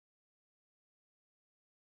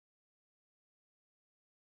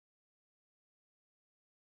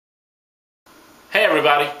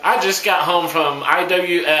everybody, I just got home from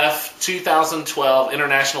IWF 2012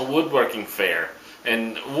 International Woodworking Fair,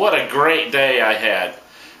 and what a great day I had.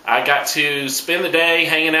 I got to spend the day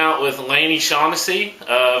hanging out with Laney Shaughnessy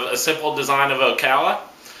of A Simple Design of Ocala,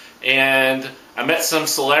 and I met some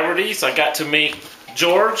celebrities. I got to meet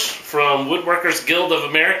George from Woodworkers Guild of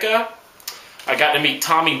America. I got to meet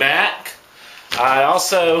Tommy Mack. I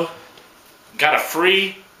also got a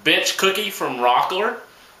free bench cookie from Ocala.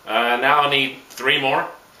 Now I need 3 more.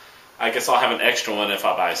 I guess I'll have an extra one if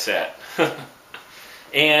I buy a set.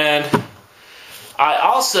 And I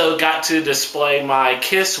also got to display my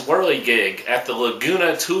KISS whirligig at the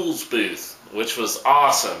Laguna Tools booth, which was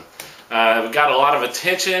awesome. We got a lot of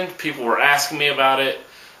attention. People were asking me about it,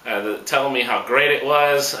 telling me how great it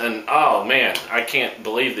was, and oh man, I can't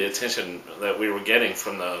believe the attention that we were getting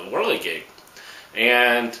from the whirligig.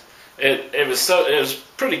 And it was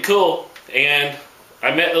pretty cool. And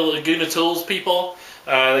I met the Laguna Tools people.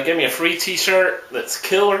 They gave me a free t-shirt that's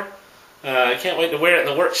killer. I can't wait to wear it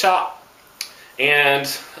in the workshop. And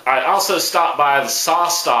I also stopped by the Saw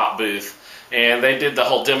Stop booth, and they did the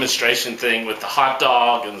whole demonstration thing with the hot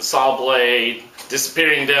dog and the saw blade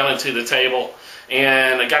disappearing down into the table.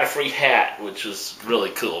 And I got a free hat, which was really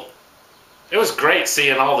cool. It was great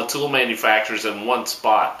seeing all the tool manufacturers in one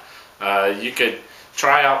spot. You could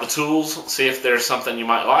try out the tools, see if there's something you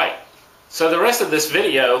might like. So the rest of this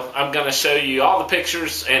video, I'm going to show you all the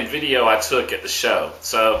pictures and video I took at the show.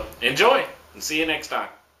 So enjoy, and see you next time.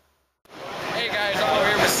 Hey guys, I'm over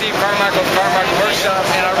here with Steve Carmichael from Carmichael Workshop,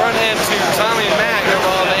 and I run into Tommy and Mac. They're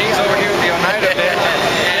all he's over here with the Oneida bit.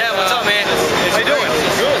 Yeah, what's up, man? How you doing?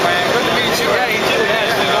 Good, man. Good to meet you. Yeah, you too. Yeah,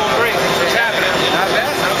 it's going great. What's happening? Not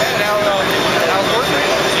bad, not bad. How's work?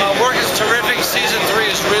 Work is terrific. Season 3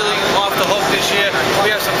 is really off the hook this year.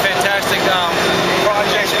 We have some fantastic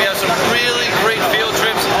projects. We have some really great field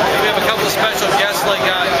trips. We have a couple of special guests like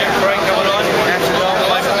Jim Craig coming on.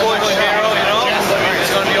 My boy Shiro, you know.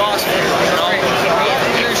 It's going to be awesome.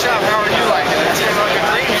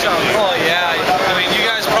 Oh yeah, I mean, you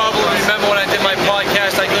guys probably remember when I did my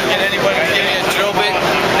podcast, I couldn't get anybody to give me a drill bit.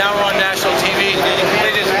 Now we're on national TV.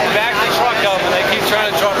 They just back the truck up and they keep trying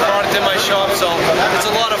to drop product in my shop, so it's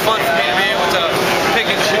a lot of fun for me to be able to pick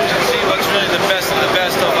and choose and see what's really the best of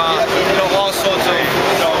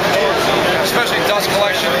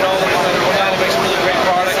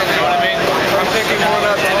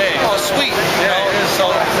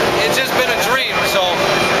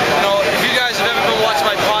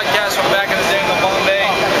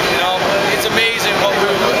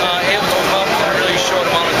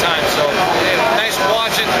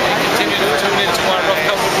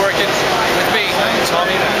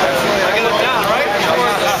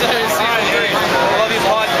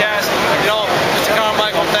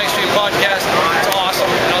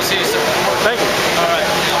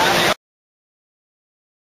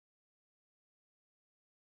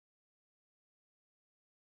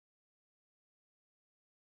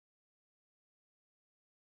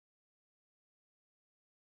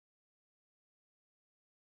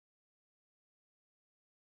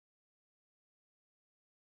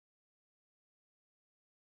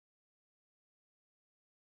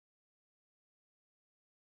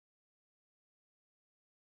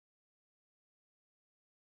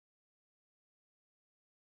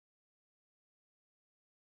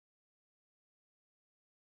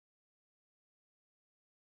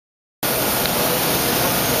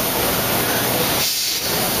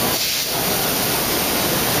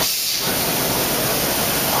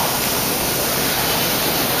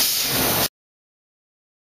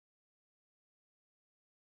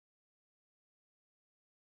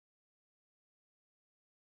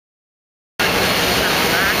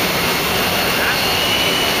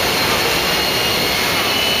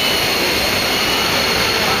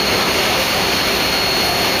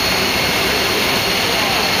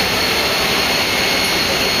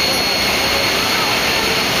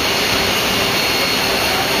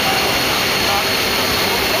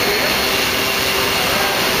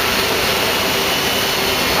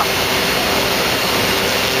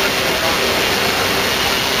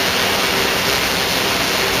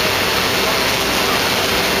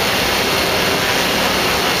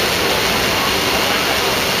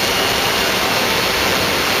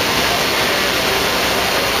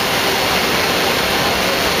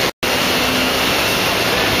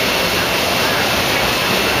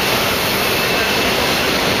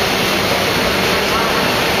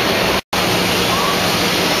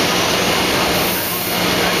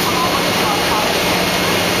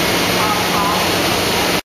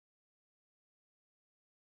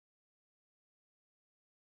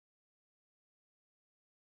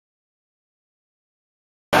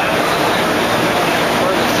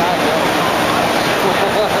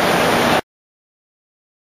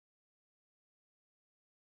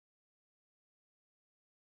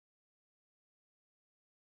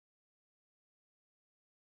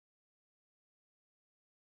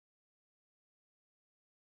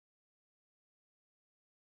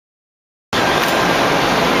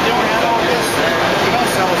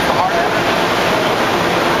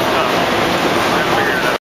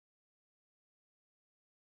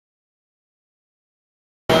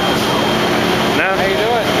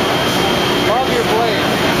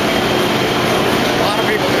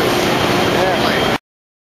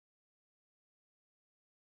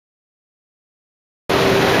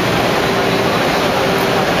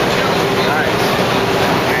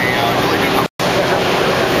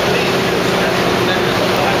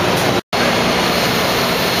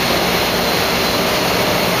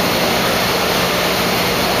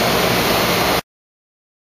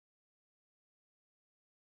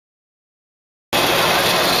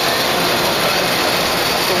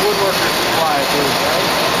cool.